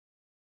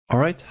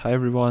Alright, hi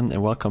everyone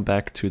and welcome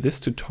back to this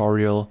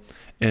tutorial.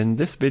 In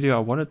this video I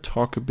want to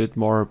talk a bit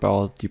more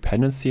about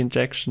dependency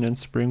injection in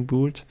Spring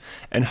Boot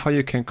and how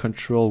you can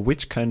control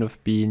which kind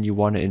of bean you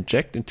want to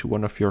inject into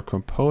one of your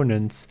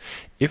components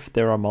if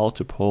there are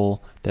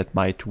multiple that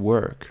might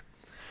work.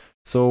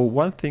 So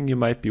one thing you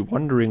might be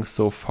wondering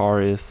so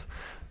far is,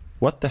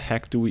 what the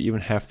heck do we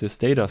even have this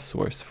data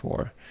source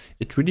for?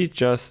 It really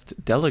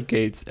just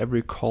delegates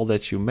every call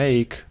that you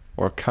make,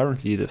 or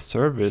currently the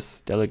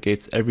service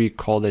delegates every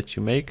call that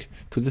you make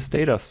to this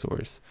data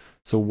source.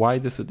 So why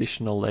this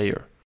additional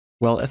layer?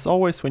 Well, as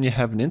always, when you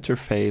have an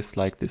interface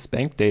like this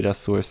bank data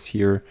source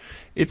here,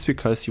 it's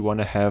because you want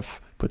to have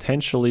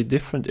potentially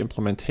different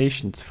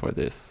implementations for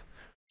this.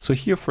 So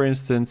here, for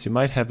instance, you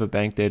might have a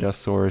bank data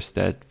source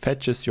that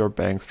fetches your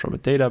banks from a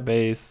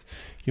database.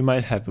 You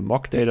might have a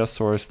mock data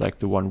source like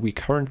the one we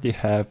currently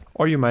have,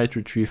 or you might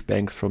retrieve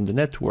banks from the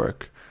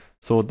network.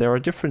 So there are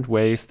different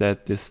ways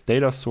that this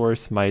data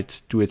source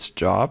might do its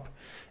job,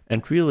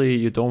 and really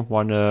you don't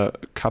want to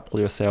couple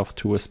yourself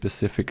to a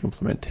specific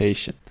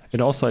implementation. And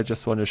also I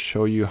just want to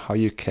show you how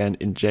you can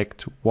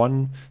inject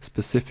one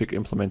specific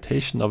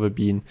implementation of a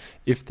bean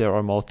if there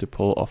are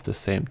multiple of the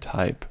same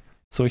type.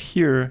 So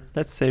here,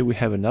 let's say we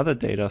have another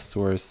data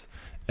source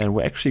and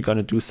we're actually going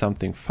to do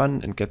something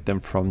fun and get them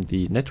from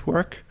the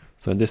network.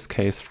 So in this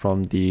case,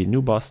 from the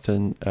New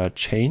Boston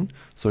chain.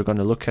 So we're going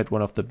to look at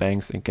one of the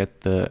banks and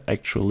get the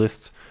actual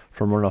list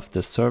from one of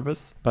the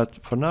servers.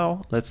 But for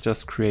now, let's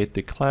just create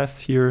the class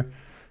here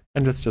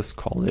and let's just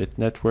call it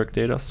network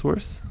data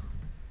source.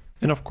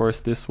 And of course,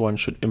 this one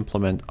should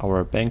implement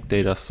our bank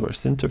data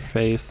source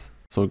interface.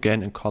 So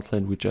again, in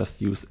Kotlin, we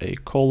just use a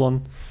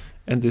colon.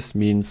 And this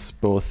means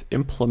both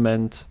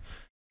implement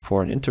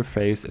for an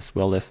interface as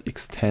well as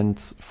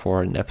extends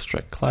for an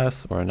abstract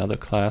class or another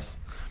class.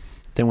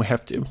 Then we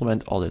have to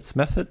implement all its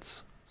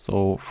methods.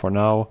 So for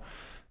now,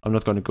 I'm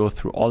not going to go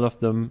through all of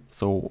them.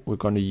 So we're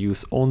going to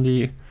use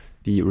only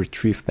the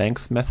retrieve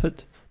banks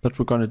method, but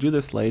we're going to do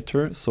this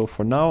later. So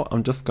for now,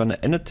 I'm just going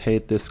to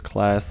annotate this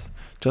class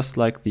just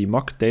like the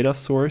mock data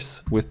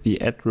source with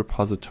the add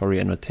repository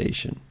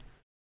annotation.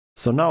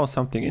 So now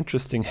something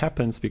interesting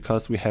happens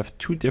because we have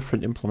two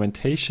different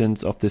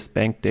implementations of this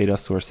bank data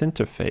source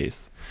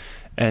interface.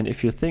 And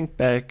if you think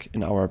back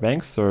in our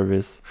bank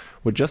service,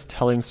 we're just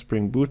telling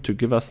Spring Boot to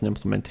give us an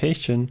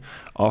implementation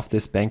of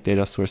this bank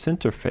data source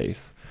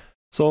interface.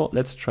 So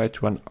let's try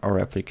to run our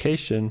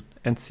application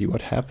and see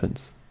what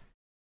happens.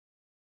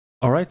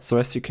 Alright, so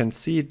as you can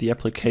see, the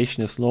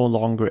application is no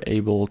longer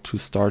able to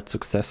start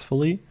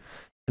successfully.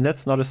 And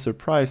that's not a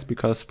surprise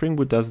because Spring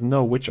Boot doesn't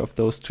know which of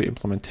those two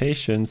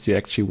implementations you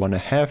actually want to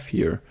have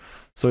here.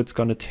 So it's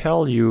going to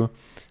tell you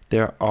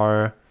there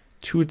are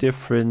two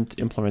different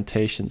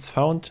implementations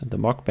found, the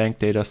mock bank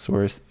data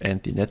source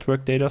and the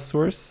network data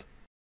source.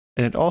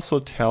 And it also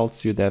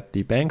tells you that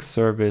the bank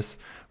service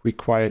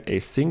required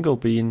a single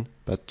bean,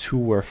 but two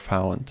were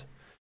found.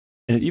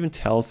 And it even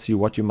tells you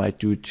what you might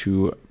do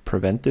to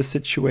prevent this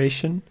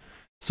situation.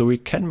 So we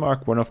can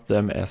mark one of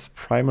them as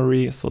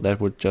primary, so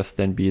that would just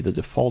then be the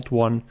default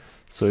one.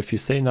 So if you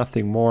say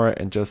nothing more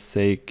and just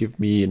say, give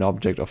me an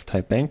object of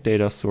type bank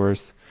data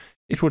source,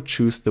 it would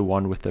choose the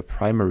one with the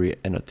primary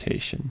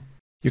annotation.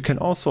 You can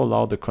also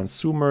allow the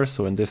consumer,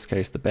 so in this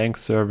case the bank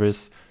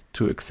service,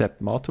 to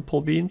accept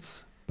multiple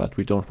beans, but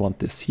we don't want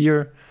this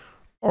here.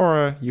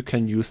 Or you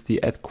can use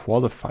the add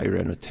qualifier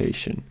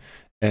annotation.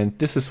 And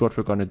this is what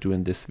we're going to do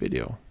in this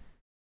video.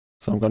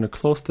 So I'm going to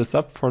close this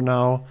up for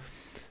now.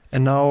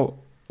 And now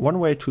one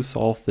way to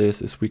solve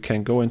this is we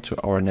can go into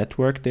our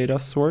network data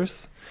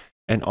source,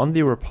 and on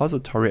the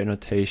repository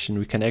annotation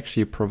we can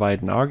actually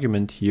provide an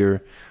argument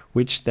here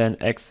which then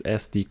acts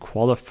as the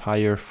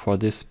qualifier for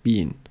this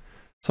bean.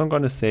 So I'm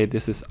going to say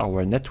this is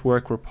our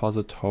network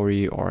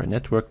repository or a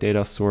network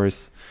data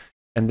source,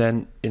 and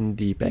then in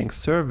the bank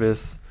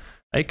service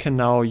I can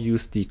now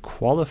use the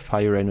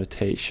qualifier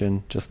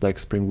annotation just like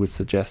Spring Boot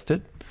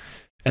suggested.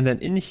 And then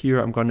in here,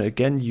 I'm going to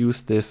again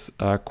use this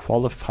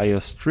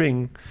qualifier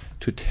string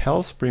to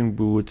tell Spring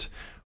Boot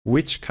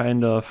which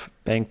kind of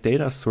bank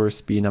data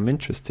source bean I'm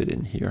interested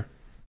in here.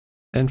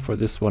 And for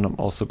this one, I'm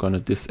also going to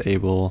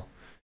disable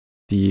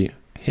the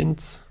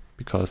hints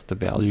because the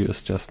value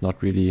is just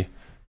not really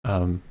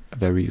a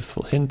very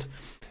useful hint.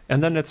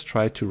 And then let's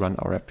try to run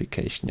our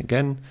application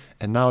again.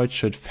 And now it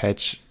should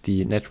fetch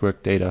the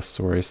network data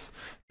source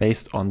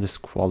based on this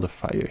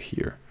qualifier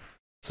here.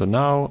 So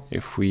now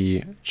if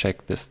we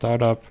check the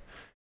startup,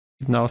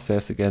 it now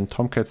says again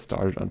Tomcat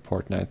started on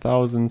port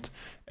 9000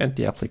 and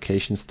the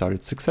application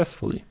started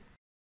successfully.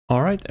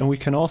 Alright, and we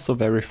can also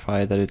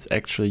verify that it's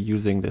actually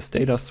using this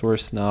data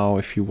source now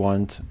if you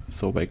want.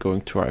 So by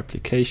going to our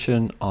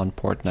application on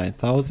port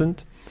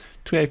 9000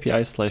 to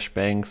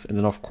API/banks, and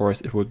then of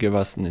course it will give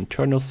us an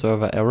internal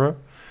server error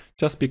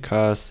just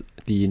because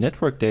the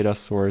network data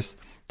source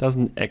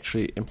doesn't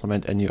actually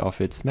implement any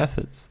of its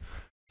methods.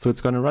 So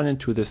it's going to run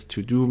into this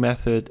to-do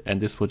method and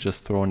this will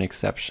just throw an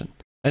exception.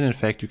 And in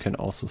fact, you can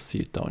also see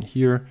it down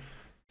here.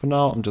 For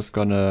now, I'm just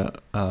going to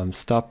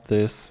stop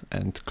this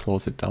and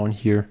close it down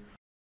here.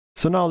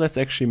 So now let's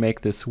actually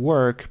make this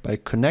work by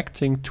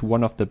connecting to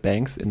one of the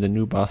banks in the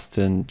New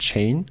Boston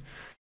chain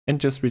and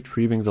just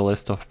retrieving the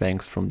list of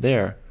banks from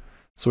there.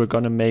 So we're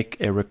going to make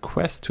a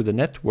request to the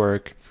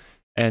network,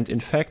 and in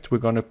fact we're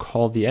going to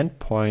call the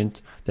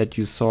endpoint that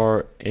you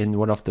saw in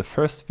one of the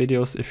first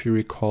videos. If you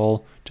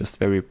recall, just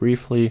very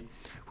briefly,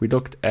 we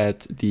looked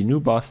at the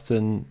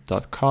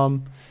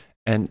newboston.com,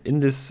 and in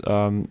this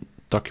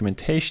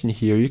documentation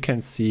here you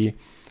can see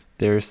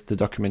there's the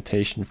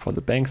documentation for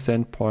the banks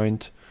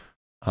endpoint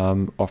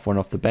of one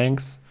of the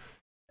banks.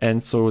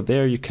 And so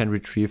there you can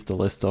retrieve the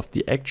list of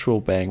the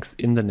actual banks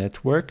in the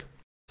network.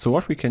 So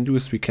what we can do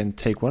is we can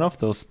take one of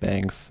those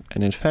banks,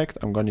 and in fact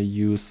I'm going to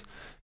use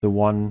the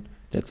one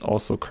that's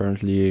also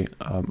currently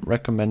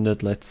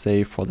recommended, let's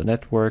say, for the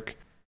network,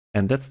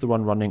 and that's the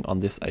one running on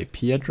this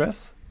IP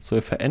address. So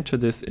if I enter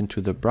this into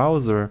the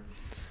browser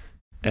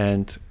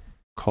and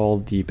call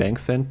the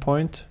banks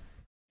endpoint,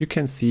 you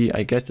can see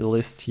I get a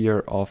list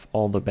here of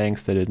all the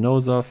banks that it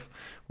knows of,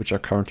 which are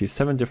currently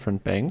 7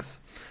 different banks.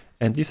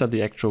 And these are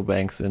the actual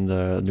banks in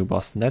the New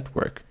Boston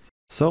network.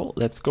 So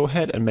let's go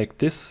ahead and make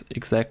this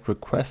exact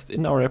request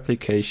in our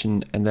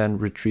application and then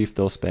retrieve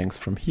those banks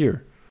from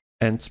here.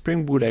 And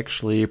Spring Boot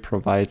actually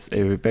provides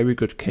a very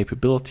good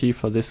capability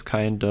for this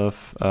kind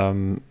of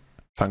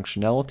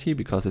functionality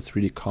because it's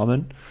really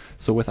common.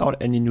 So without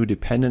any new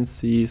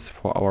dependencies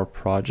for our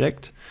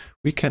project,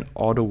 we can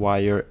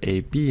auto-wire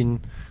a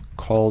bean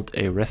called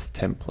a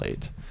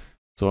RestTemplate.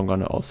 So I'm going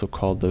to also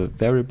call the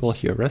variable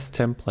here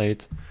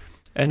RestTemplate,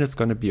 and it's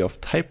going to be of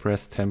type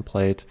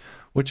RestTemplate,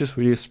 which is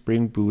really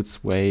Spring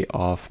Boot's way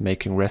of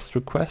making REST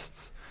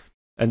requests.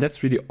 And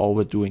that's really all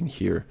we're doing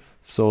here.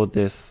 So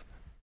this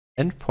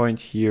endpoint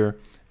here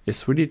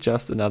is really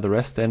just another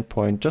REST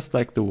endpoint, just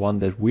like the one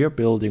that we're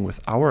building with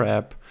our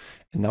app.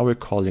 And now we're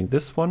calling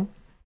this one.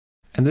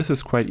 And this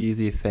is quite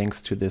easy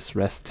thanks to this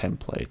REST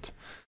template.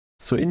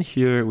 So in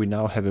here, we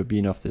now have a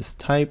bean of this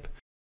type.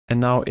 And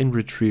now in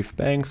retrieve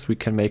banks, we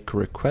can make a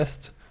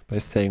request by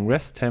saying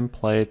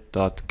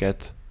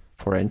RestTemplate.get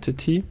for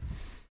entity.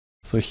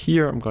 So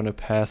here I'm going to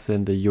pass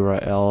in the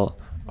URL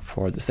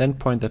for this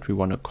endpoint that we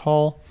want to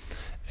call,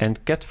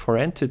 and get for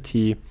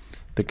entity.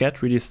 The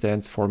get really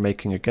stands for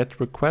making a get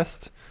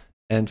request,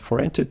 and for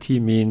entity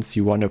means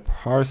you want to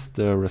parse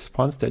the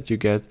response that you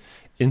get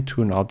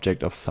into an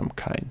object of some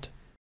kind.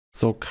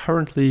 So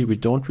currently we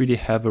don't really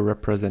have a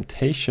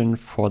representation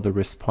for the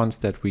response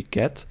that we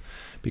get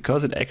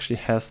because it actually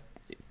has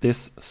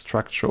this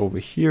structure over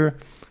here.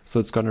 So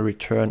it's going to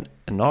return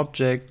an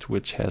object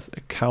which has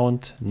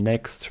account,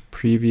 next,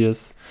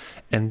 previous,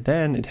 and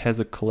then it has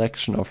a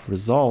collection of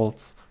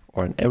results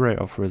or an array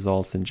of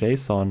results in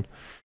JSON,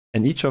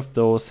 and each of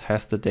those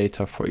has the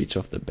data for each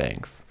of the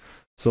banks.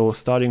 So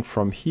starting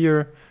from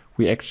here,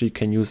 we actually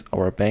can use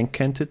our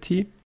bank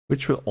entity,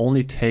 which will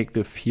only take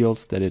the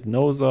fields that it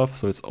knows of.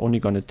 So it's only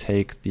going to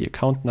take the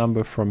account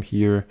number from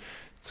here.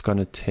 It's going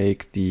to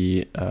take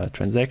the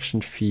transaction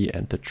fee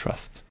and the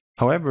trust.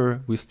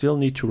 However, we still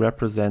need to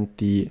represent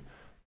the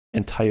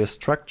entire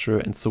structure,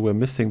 and so we're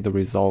missing the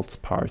results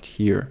part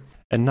here.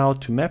 And now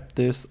to map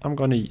this, I'm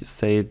going to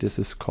say this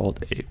is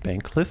called a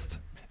bank list.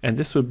 And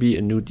this will be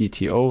a new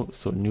DTO,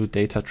 so new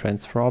data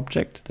transfer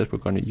object that we're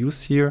going to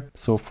use here.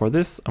 So for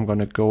this, I'm going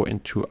to go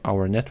into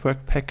our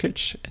network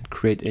package and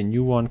create a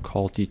new one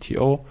called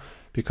DTO,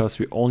 because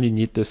we only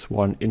need this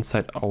one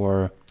inside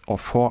our or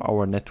for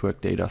our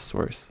network data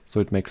source. So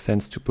it makes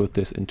sense to put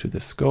this into the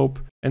scope.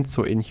 And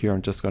so in here,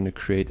 I'm just going to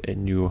create a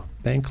new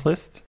bank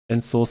list.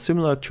 And so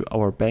similar to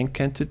our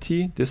bank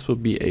entity, this will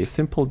be a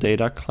simple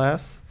data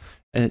class.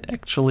 And it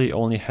actually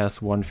only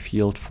has one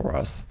field for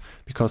us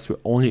because we're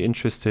only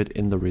interested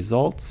in the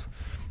results.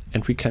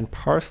 And we can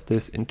parse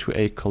this into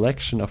a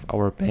collection of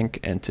our bank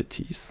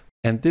entities.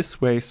 And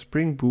this way,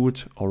 Spring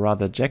Boot, or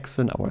rather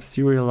Json, our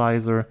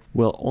serializer,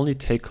 will only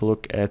take a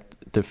look at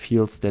the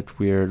fields that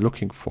we're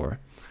looking for.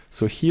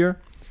 So here,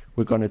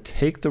 we're going to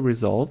take the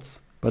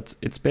results, but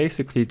it's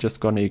basically just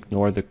going to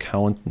ignore the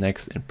count,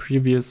 next, and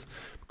previous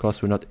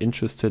because we're not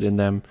interested in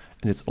them,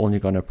 and it's only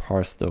going to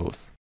parse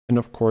those. And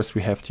of course,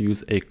 we have to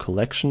use a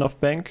collection of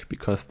bank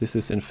because this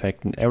is in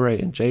fact an array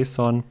in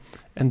JSON,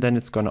 and then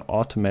it's going to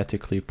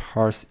automatically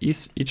parse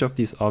each of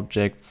these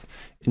objects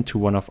into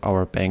one of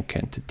our bank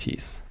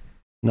entities.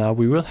 Now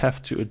we will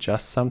have to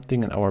adjust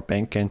something in our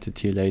bank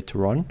entity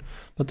later on,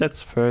 but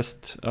let's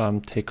first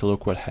take a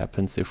look what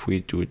happens if we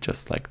do it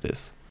just like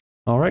this.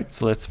 All right,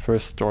 so let's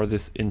first store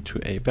this into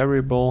a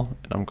variable,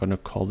 and I'm going to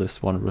call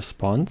this one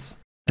response.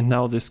 And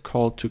now this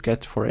call to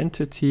get for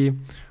entity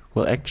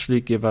will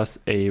actually give us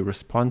a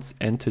response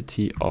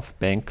entity of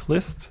bank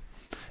list.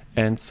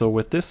 And so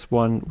with this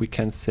one, we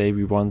can say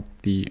we want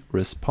the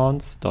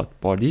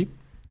response.body,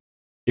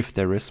 if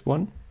there is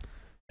one.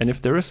 And if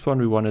there is one,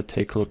 we want to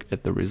take a look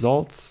at the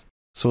results.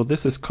 So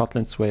this is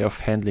Kotlin's way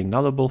of handling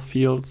nullable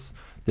fields.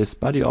 This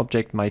body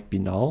object might be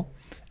null.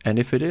 And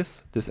if it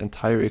is, this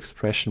entire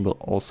expression will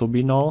also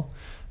be null.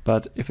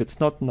 But if it's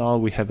not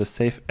null, we have a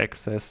safe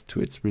access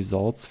to its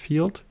results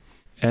field.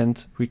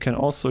 And we can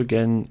also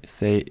again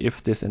say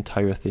if this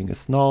entire thing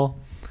is null,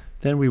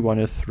 then we want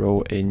to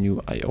throw a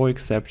new IO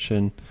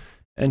exception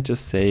and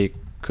just say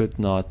could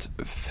not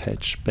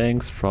fetch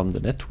banks from the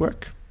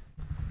network.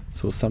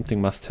 So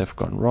something must have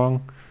gone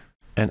wrong,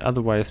 and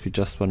otherwise we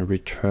just want to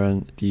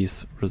return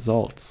these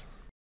results.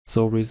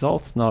 So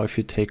results now, if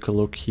you take a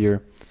look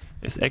here,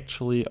 is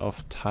actually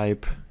of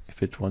type,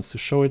 if it wants to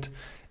show it,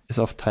 is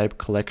of type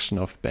collection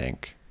of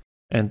bank.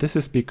 And this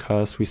is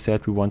because we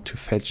said we want to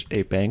fetch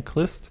a bank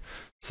list.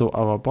 So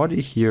our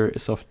body here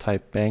is of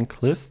type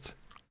bank list,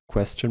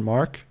 question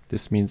mark.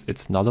 This means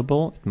it's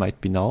nullable, it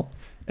might be null.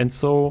 And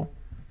so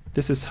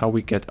this is how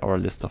we get our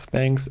list of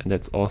banks, and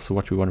that's also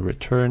what we want to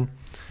return.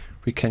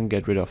 We can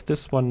get rid of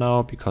this one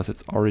now because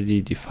it's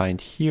already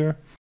defined here.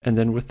 And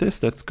then with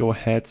this, let's go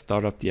ahead,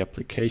 start up the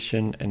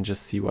application and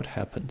just see what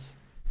happens.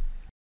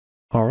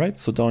 All right,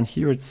 so down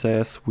here it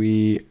says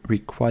we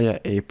require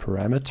a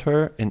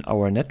parameter in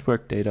our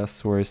network data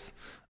source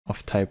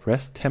of type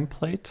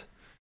RestTemplate,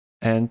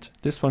 and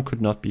this one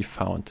could not be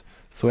found.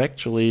 So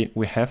actually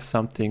we have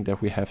something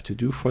that we have to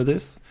do for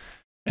this,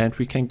 and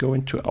we can go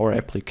into our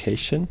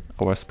application,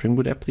 our Spring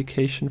Boot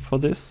application for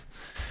this,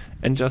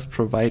 and just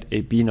provide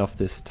a bean of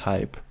this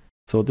type.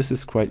 So this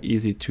is quite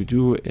easy to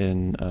do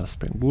in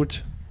Spring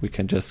Boot. We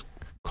can just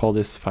call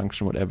this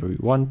function whatever we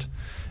want.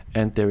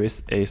 And there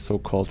is a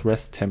so-called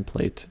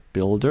RestTemplate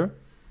builder.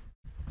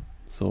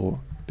 So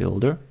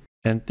builder.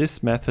 And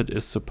this method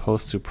is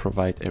supposed to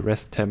provide a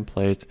REST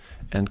template.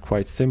 And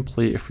quite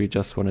simply, if we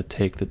just want to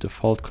take the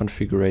default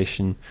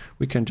configuration,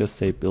 we can just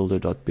say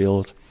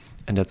builder.build,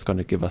 and that's going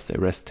to give us a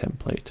REST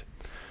template.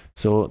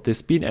 So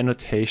this bean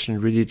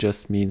annotation really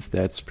just means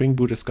that Spring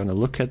Boot is going to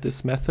look at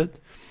this method,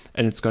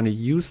 and it's going to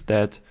use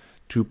that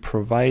to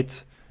provide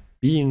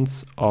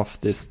beans of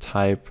this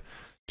type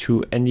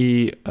to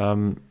any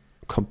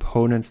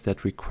components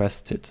that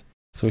request it.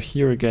 So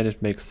here again,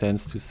 it makes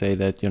sense to say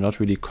that you're not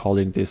really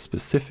calling this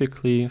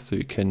specifically, so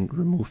you can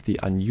remove the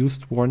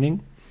unused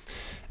warning.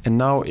 And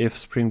now if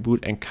Spring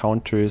Boot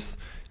encounters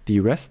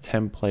the REST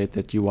template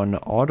that you want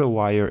to auto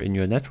wire in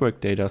your network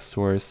data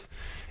source,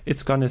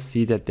 it's going to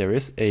see that there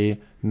is a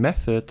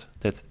method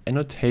that's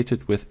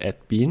annotated with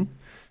 @bean,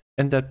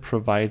 and that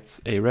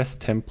provides a REST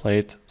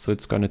template, so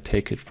it's going to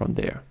take it from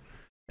there.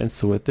 And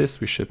so with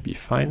this, we should be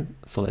fine.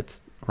 So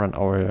let's run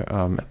our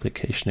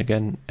application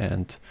again,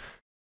 and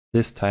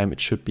this time it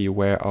should be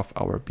aware of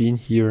our bean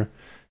here,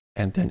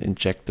 and then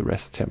inject the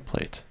REST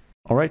template.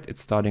 All right,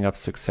 it's starting up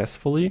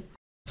successfully.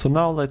 So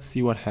now let's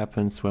see what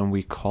happens when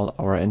we call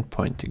our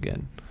endpoint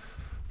again.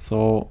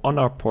 So on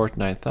our port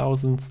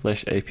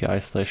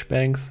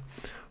 9000/API/banks,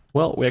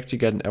 well, we actually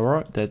get an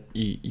error that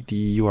the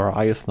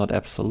URI is not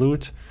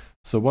absolute.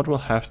 So what we'll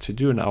have to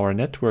do in our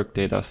network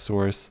data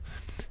source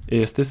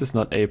is this is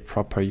not a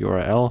proper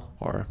URL,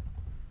 or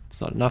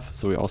it's not enough.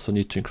 So we also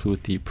need to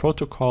include the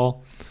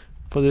protocol.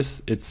 For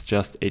this, it's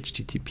just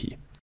HTTP.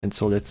 And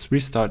so let's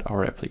restart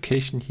our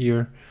application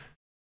here.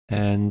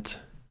 And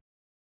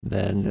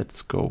then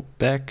let's go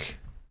back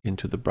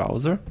into the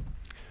browser,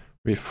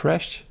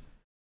 refresh,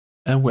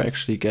 and we're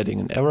actually getting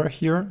an error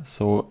here.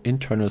 So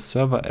internal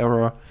server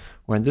error.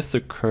 When this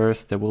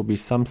occurs, there will be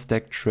some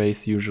stack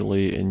trace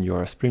usually in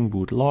your Spring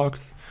Boot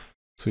logs.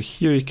 So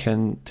here you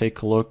can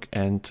take a look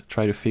and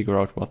try to figure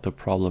out what the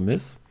problem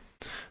is.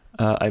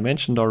 I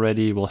mentioned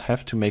already we'll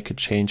have to make a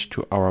change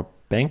to our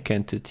bank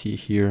entity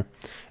here.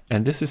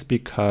 And this is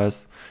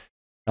because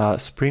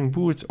Spring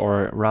Boot,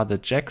 or rather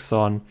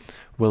Json,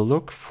 will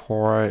look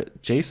for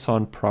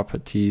JSON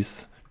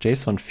properties,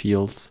 JSON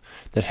fields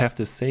that have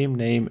the same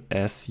name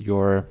as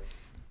your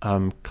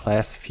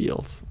class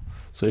fields.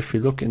 So if we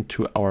look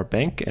into our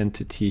bank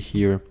entity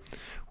here,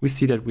 we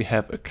see that we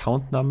have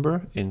account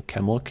number in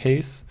camel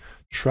case,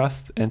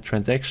 trust and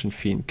transaction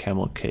fee in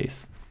camel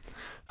case.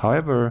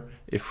 However,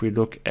 if we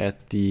look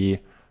at the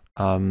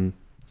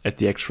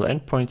actual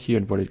endpoint here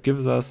and what it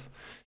gives us,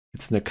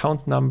 it's an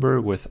account number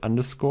with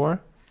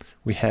underscore.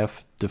 We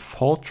have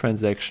default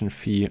transaction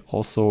fee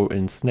also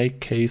in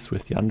snake case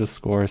with the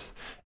underscores,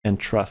 and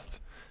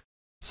trust.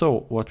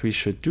 So what we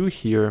should do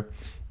here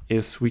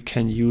is we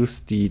can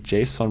use the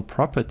JSON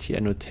property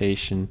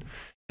annotation,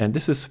 and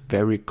this is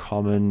very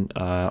common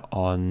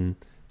on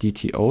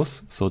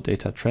DTOs, so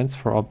data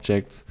transfer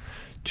objects,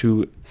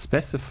 to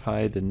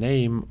specify the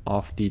name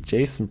of the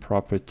JSON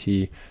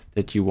property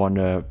that you want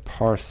to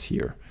parse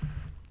here.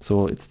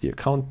 So it's the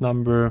account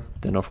number.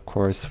 Then of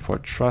course for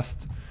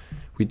trust,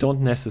 we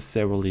don't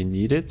necessarily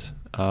need it,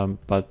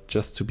 but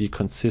just to be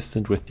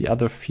consistent with the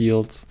other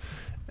fields,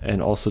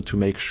 and also to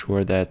make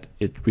sure that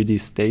it really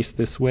stays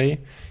this way,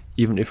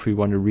 even if we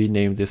want to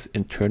rename this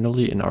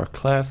internally in our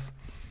class,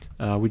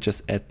 we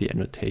just add the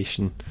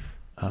annotation.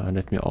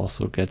 Let me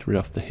also get rid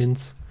of the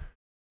hints.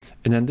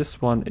 And then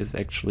this one is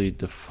actually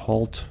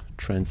default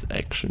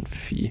transaction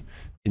fee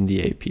in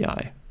the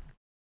API.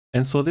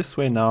 And so this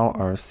way now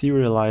our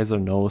serializer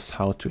knows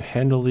how to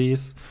handle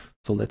these.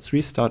 So let's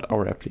restart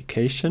our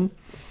application.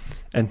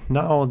 And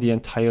now the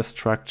entire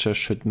structure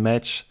should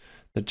match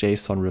the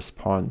JSON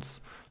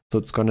response. So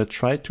it's going to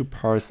try to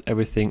parse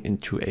everything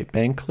into a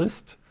bank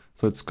list.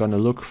 So it's going to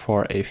look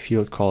for a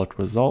field called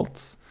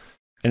results.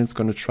 and it's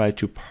going to try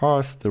to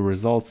parse the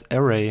results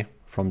array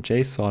from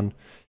JSON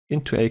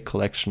into a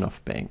collection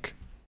of bank.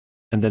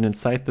 And then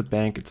inside the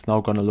bank, it's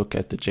now going to look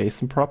at the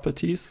JSON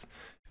properties,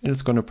 and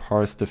it's going to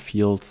parse the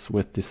fields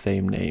with the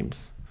same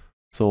names.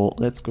 So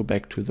let's go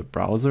back to the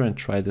browser and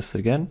try this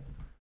again.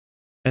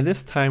 And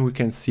this time we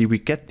can see we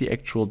get the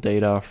actual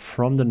data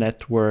from the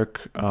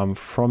network,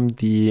 from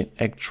the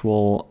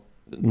actual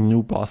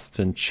New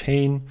Boston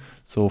chain.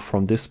 So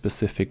from this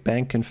specific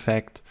bank, in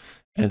fact,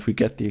 and we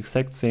get the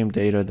exact same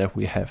data that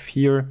we have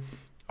here.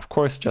 Of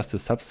course, just a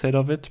subset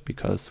of it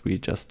because we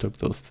just took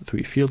those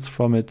 3 fields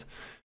from it.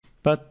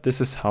 But this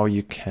is how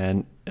you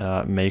can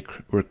make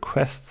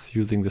requests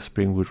using the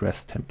Spring Boot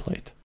REST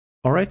template.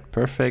 All right,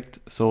 perfect.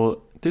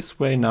 So this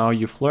way now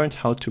you've learned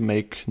how to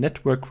make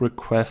network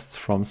requests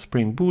from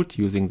Spring Boot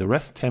using the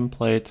REST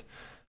template,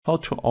 how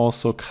to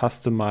also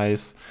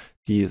customize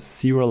the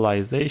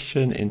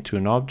serialization into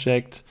an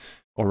object,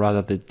 or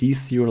rather the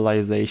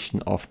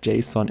deserialization of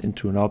JSON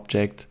into an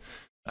object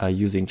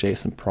using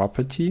JSON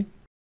property,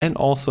 and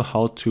also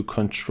how to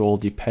control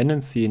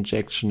dependency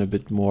injection a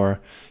bit more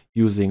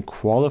using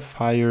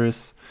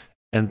qualifiers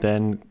and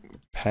then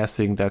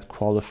passing that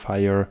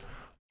qualifier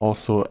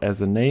also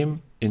as a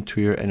name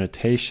into your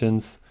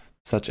annotations,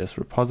 such as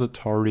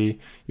repository.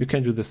 You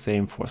can do the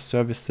same for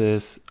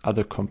services,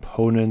 other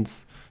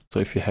components. So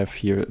if you have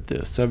here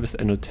the service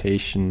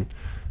annotation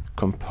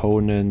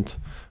component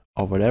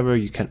or whatever,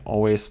 you can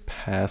always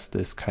pass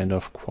this kind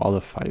of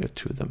qualifier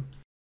to them.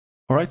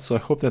 All right, so I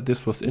hope that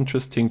this was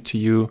interesting to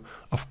you.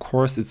 Of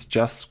course, it's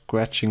just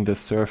scratching the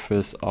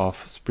surface of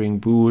Spring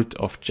Boot,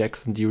 of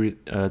Jackson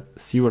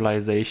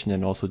serialization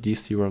and also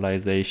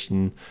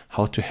deserialization,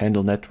 how to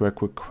handle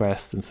network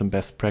requests and some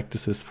best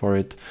practices for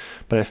it.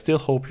 But I still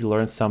hope you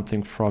learned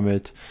something from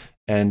it.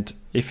 And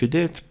if you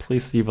did,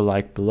 please leave a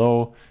like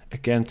below.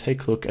 Again,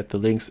 take a look at the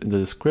links in the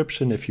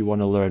description if you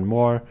want to learn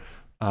more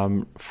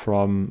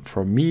from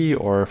me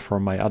or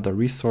from my other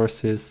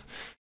resources.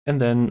 And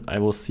then I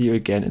will see you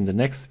again in the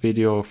next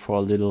video for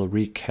a little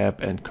recap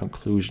and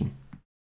conclusion.